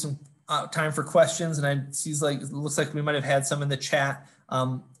want to leave some time for questions. And it looks like we might have had some in the chat.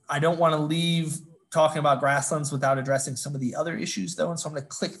 I don't want to leave talking about grasslands without addressing some of the other issues, though. And so I'm going to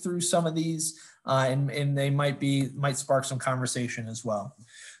click through some of these, and they might spark some conversation as well.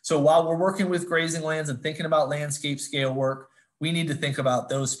 So while we're working with grazing lands and thinking about landscape scale work, we need to think about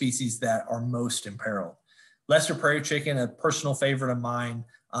those species that are most imperiled. Lesser prairie chicken, a personal favorite of mine.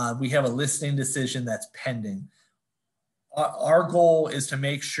 We have a listing decision that's pending. Our goal is to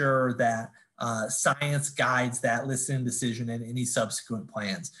make sure that science guides that listing decision and any subsequent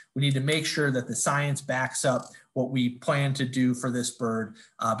plans. We need to make sure that the science backs up what we plan to do for this bird,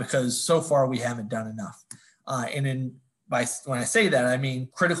 because so far we haven't done enough. When I say that, I mean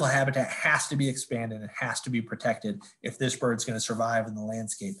critical habitat has to be expanded. It has to be protected if this bird's going to survive in the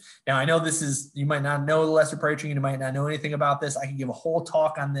landscape. Now, I know you might not know the lesser prairie chicken, you might not know anything about this. I can give a whole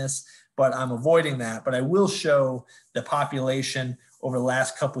talk on this, but I'm avoiding that. But I will show the population over the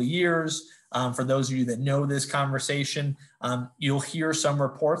last couple of years. For those of you that know this conversation, you'll hear some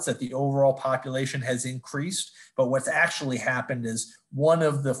reports that the overall population has increased, but what's actually happened is one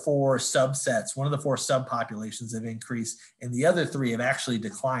of the four subpopulations have increased, and the other three have actually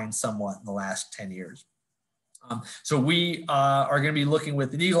declined somewhat in the last 10 years. So we are going to be looking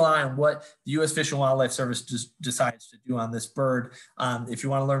with an eagle eye on what the U.S. Fish and Wildlife Service decides to do on this bird. If you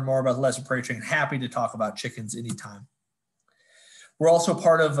want to learn more about the lesser prairie chicken, happy to talk about chickens anytime. We're also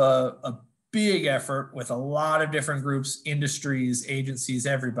part of a big effort with a lot of different groups, industries, agencies,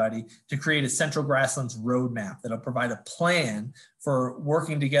 everybody, to create a Central Grasslands roadmap that'll provide a plan for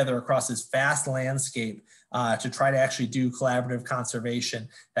working together across this vast landscape to try to actually do collaborative conservation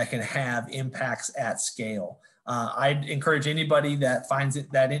that can have impacts at scale. I'd encourage anybody that finds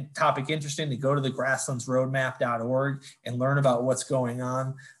that topic interesting to go to the grasslandsroadmap.org and learn about what's going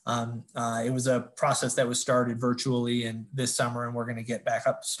on. It was a process that was started virtually and this summer, and we're going to get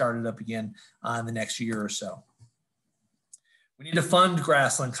started up again in the next year or so. We need to fund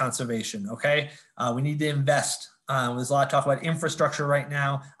grassland conservation, okay? We need to invest. There's a lot of talk about infrastructure right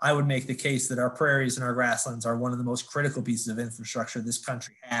now. I would make the case that our prairies and our grasslands are one of the most critical pieces of infrastructure this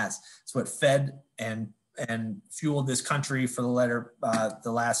country has. It's what fed and fueled this country for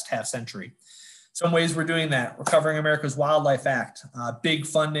the last half century. Some ways we're doing that: Recovering America's Wildlife Act, big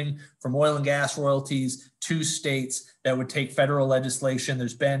funding from oil and gas royalties to states that would take federal legislation.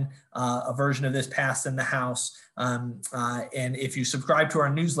 There's been a version of this passed in the House. And if you subscribe to our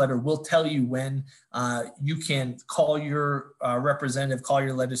newsletter, we'll tell you when you can call your representative, call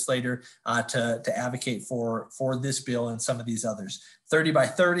your legislator to advocate for this bill and some of these others. 30 by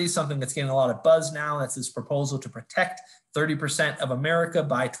 30, something that's getting a lot of buzz now. That's this proposal to protect 30% of America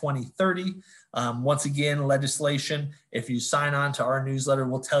by 2030. Once again, legislation. If you sign on to our newsletter,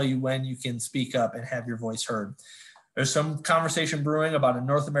 we'll tell you when you can speak up and have your voice heard. There's some conversation brewing about a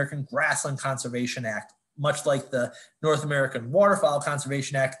North American Grassland Conservation Act, much like the North American Waterfowl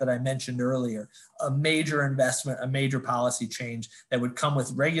Conservation Act that I mentioned earlier. A major investment, a major policy change that would come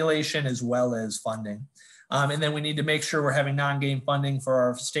with regulation as well as funding. And then we need to make sure we're having non-game funding for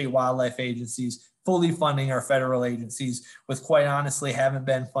our state wildlife agencies, fully funding our federal agencies, with quite honestly haven't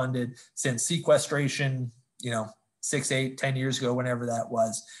been funded since sequestration, 6, 8, 10 years ago, whenever that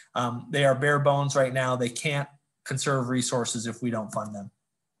was. They are bare bones right now. They can't conserve resources if we don't fund them.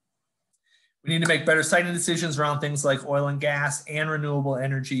 We need to make better siting decisions around things like oil and gas and renewable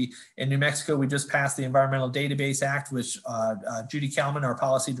energy. In New Mexico, we just passed the Environmental Database Act, which Judy Kalman, our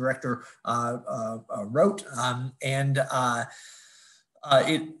policy director, wrote.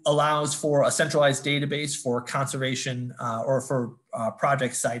 It allows for a centralized database for conservation or for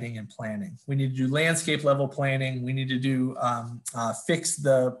project siting and planning. We need to do landscape level planning. We need to do fix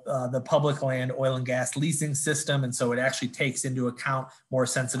the public land oil and gas leasing system. And so it actually takes into account more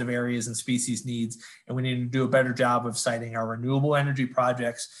sensitive areas and species needs. And we need to do a better job of siting our renewable energy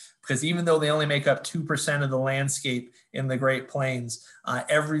projects, because even though they only make up 2% of the landscape in the Great Plains,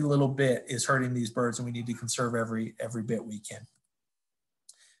 every little bit is hurting these birds, and we need to conserve every bit we can.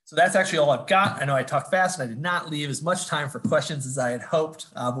 So that's actually all I've got. I know I talked fast and I did not leave as much time for questions as I had hoped,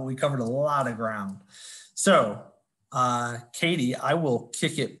 but we covered a lot of ground. So Katie, I will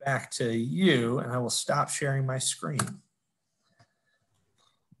kick it back to you and I will stop sharing my screen.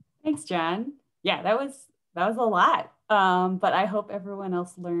 Thanks, Jon. Yeah, that was a lot, but I hope everyone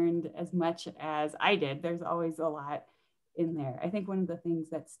else learned as much as I did. There's always a lot in there. I think one of the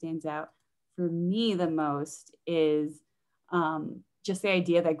things that stands out for me the most is just the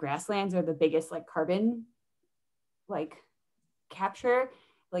idea that grasslands are the biggest carbon capture.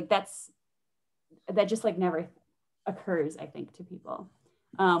 That just never occurs, I think, to people.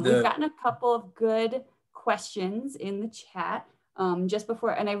 We've gotten a couple of good questions in the chat just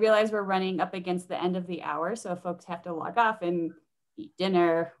before, and I realize we're running up against the end of the hour. So if folks have to log off and eat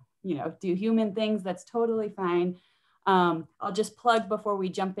dinner, do human things, that's totally fine. I'll just plug before we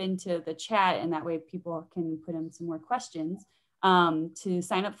jump into the chat, and that way people can put in some more questions. To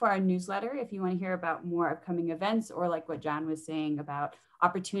sign up for our newsletter if you want to hear about more upcoming events, or like what Jon was saying about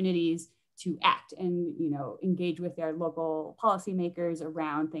opportunities to act and, you know, engage with their local policymakers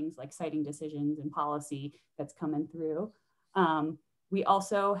around things like siting decisions and policy that's coming through. We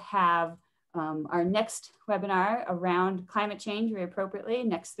also have our next webinar around climate change very appropriately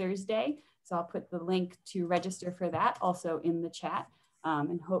next Thursday. So I'll put the link to register for that also in the chat,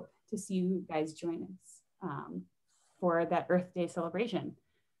 and hope to see you guys join us for that Earth Day celebration.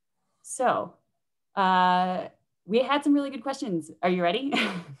 So we had some really good questions. Are you ready?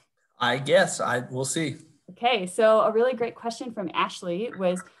 I guess we'll see. Okay, so a really great question from Ashley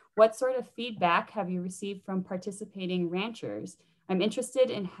was, what sort of feedback have you received from participating ranchers? I'm interested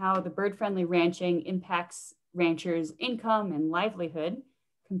in how the bird-friendly ranching impacts ranchers' income and livelihood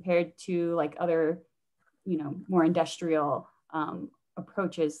compared to like other, you know, more industrial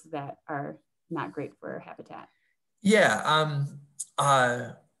approaches that are not great for habitat. Yeah.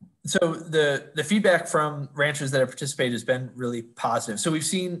 So the feedback from ranchers that have participated has been really positive. So we've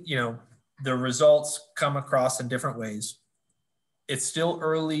seen, you know, the results come across in different ways. It's still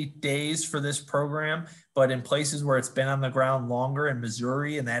early days for this program, but in places where it's been on the ground longer, in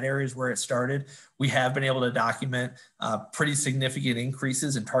Missouri and that area is where it started, we have been able to document pretty significant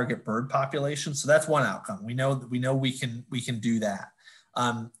increases in target bird population. So that's one outcome. We know we can do that.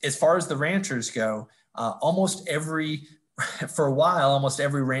 As far as the ranchers go, for a while, almost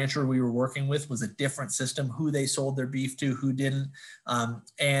every rancher we were working with was a different system, who they sold their beef to, who didn't.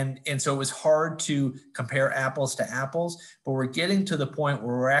 And so it was hard to compare apples to apples, but we're getting to the point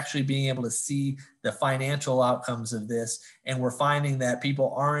where we're actually being able to see the financial outcomes of this. And we're finding that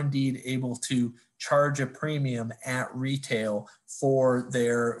people are indeed able to charge a premium at retail for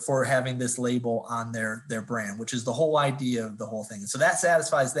having this label on their brand, which is the whole idea of the whole thing. And so that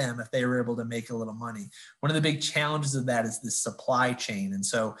satisfies them if they were able to make a little money. One of the big challenges of that is the supply chain. And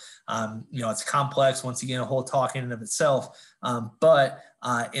so, you know, it's complex, once again, a whole talk in and of itself. But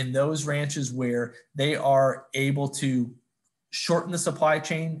in those ranches where they are able to shorten the supply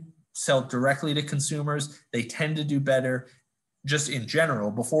chain, sell directly to consumers, they tend to do better. Just in general,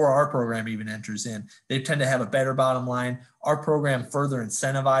 before our program even enters in, they tend to have a better bottom line. Our program further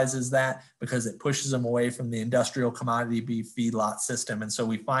incentivizes that because it pushes them away from the industrial commodity beef feedlot system. And so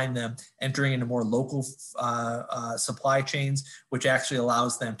we find them entering into more local supply chains, which actually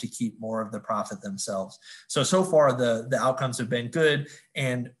allows them to keep more of the profit themselves. So far the outcomes have been good.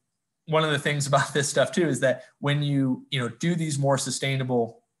 And one of the things about this stuff too is that when you do these more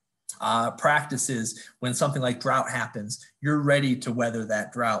sustainable practices, when something like drought happens, you're ready to weather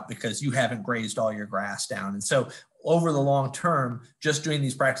that drought because you haven't grazed all your grass down. And so over the long term, just doing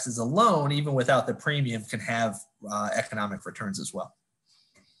these practices alone, even without the premium, can have economic returns as well.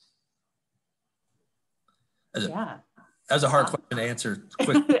 Yeah. That was a hard question to answer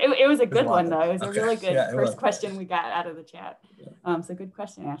quick. It was a good one, though. It was a really good first was. question we got out of the chat. So good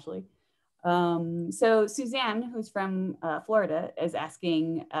question, Ashley. So Suzanne, who's from Florida, is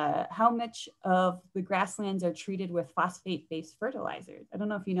asking how much of the grasslands are treated with phosphate-based fertilizers? I don't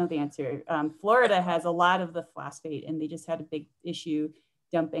know if you know the answer. Florida has a lot of the phosphate, and they just had a big issue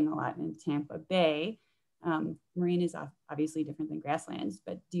dumping a lot in Tampa Bay. Marine is obviously different than grasslands,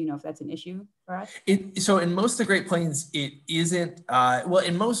 but do you know if that's an issue for us? So in most of the Great Plains, it isn't. Well,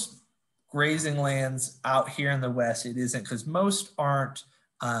 in most grazing lands out here in the West, it isn't, because most aren't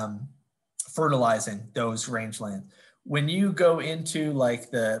fertilizing those rangelands. When you go into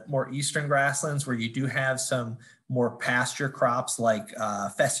like the more eastern grasslands where you do have some more pasture crops like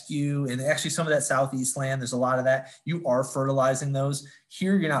fescue and actually some of that southeast land, there's a lot of that, you are fertilizing those.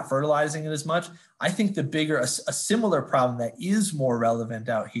 Here, you're not fertilizing it as much. I think a similar problem that is more relevant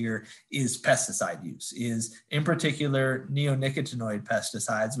out here is pesticide use, is in particular neonicotinoid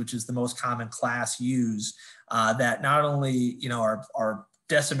pesticides, which is the most common class used that not only are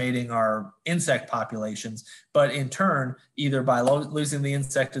decimating our insect populations, but in turn, either by losing the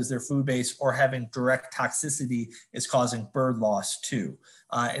insect as their food base or having direct toxicity is causing bird loss too.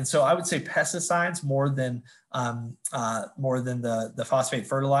 And so I would say pesticides more than the phosphate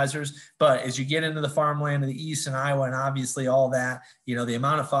fertilizers. But as you get into the farmland of the East and Iowa and obviously all that, the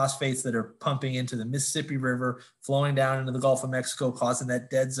amount of phosphates that are pumping into the Mississippi River, flowing down into the Gulf of Mexico, causing that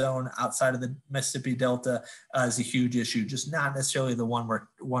dead zone outside of the Mississippi Delta is a huge issue, just not necessarily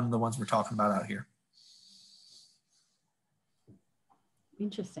one of the ones we're talking about out here.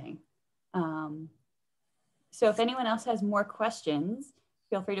 Interesting. So if anyone else has more questions,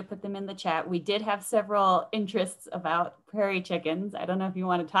 feel free to put them in the chat. We did have several interests about prairie chickens. I don't know if you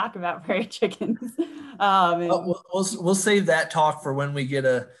want to talk about prairie chickens. We'll save that talk for when we get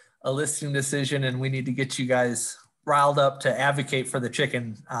a listing decision and we need to get you guys riled up to advocate for the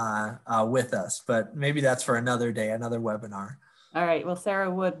chicken with us. But maybe that's for another day, another webinar. All right. Well,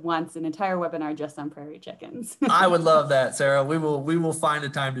 Sarah Wood wants an entire webinar just on prairie chickens. I would love that, Sarah. We will find a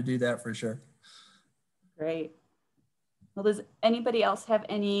time to do that for sure. Great. Well, does anybody else have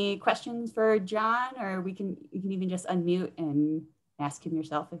any questions for Jon, or you can even just unmute and ask him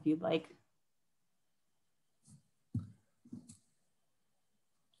yourself if you'd like.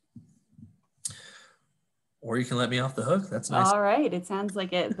 Or you can let me off the hook. That's nice. All right. It sounds like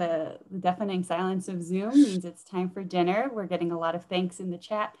the deafening silence of Zoom means it's time for dinner. We're getting a lot of thanks in the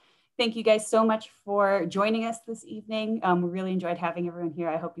chat. Thank you guys so much for joining us this evening. We really enjoyed having everyone here.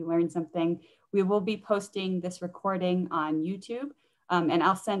 I hope you learned something. We will be posting this recording on YouTube, and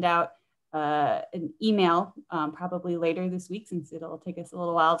I'll send out an email probably later this week, since it'll take us a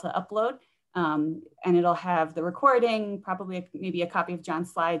little while to upload. And it'll have the recording, probably maybe a copy of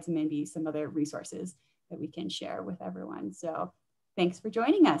Jon's slides, and maybe some other resources that we can share with everyone. So thanks for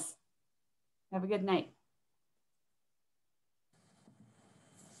joining us. Have a good night.